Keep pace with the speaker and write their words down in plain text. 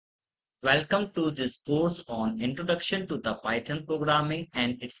Welcome to this course on Introduction to the Python Programming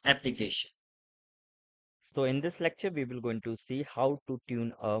and its Application. So in this lecture, we will going to see how to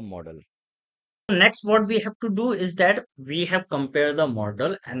tune a model. Next, what we have to do is that we have compared the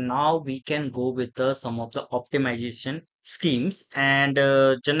model and now we can go with some of the optimization schemes. And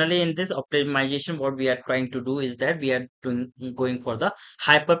generally in this optimization, what we are trying to do is that we are going for the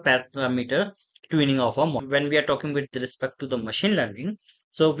hyperparameter tuning of a model. When we are talking with respect to the machine learning,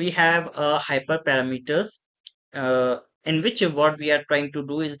 so we have hyperparameters in which what we are trying to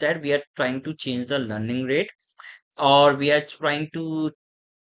do is that we are trying to change the learning rate, or we are try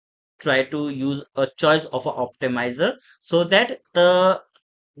to use a choice of an optimizer so that the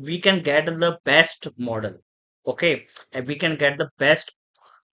we can get the best model. Okay, and we can get the best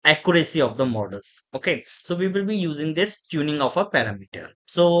accuracy of the models. Okay, so we will be using this tuning of a parameter.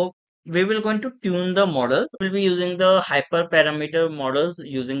 So we will going to tune the models. We'll be using the hyperparameter models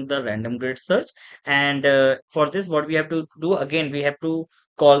using the random grid search. And for this, what we have to do again, we have to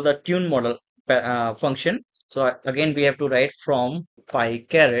call the tune model function. So again, we have to write from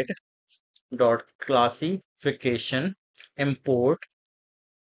PyCaret dot classification import.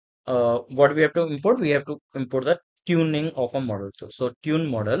 What we have to import, we have to import the tuning of a model. So tune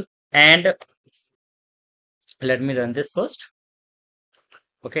model, and let me run this first.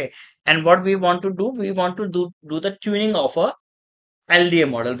 Okay, and what we want to do, we want to do the tuning of a LDA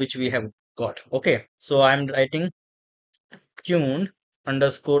model which we have got. Okay, so I'm writing tune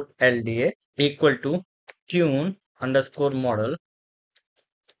underscore LDA equal to tune underscore model,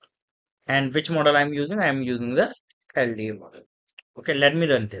 and which model I'm using, I'm using the LDA model. Okay, let me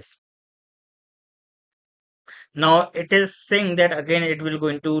run this. Now it is saying that again it will go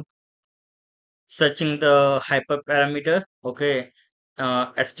into searching the hyperparameter. Okay,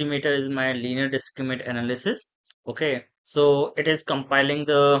 estimator is my linear discriminant analysis. Okay, so it is compiling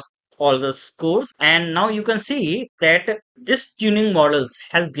the all the scores, and now you can see that this tuning models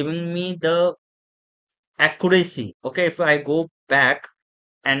has given me the accuracy. Okay, if I go back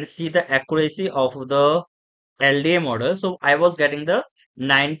and see the accuracy of the LDA model, so I was getting the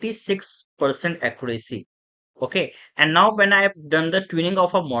 96% accuracy. Okay, and now when I have done the tuning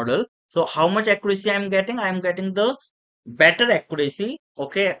of a model, so how much accuracy I'm getting? I'm getting the better accuracy,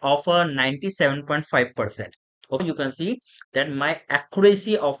 okay, of a 97.5%. Okay, you can see that my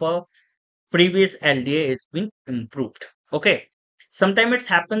accuracy of a previous LDA has been improved. Okay, sometimes it's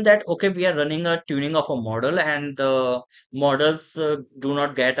happened that okay, we are running a tuning of a model and the models do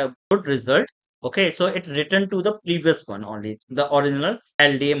not get a good result. Okay, so it returned to the previous one only, the original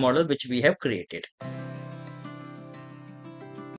LDA model which we have created.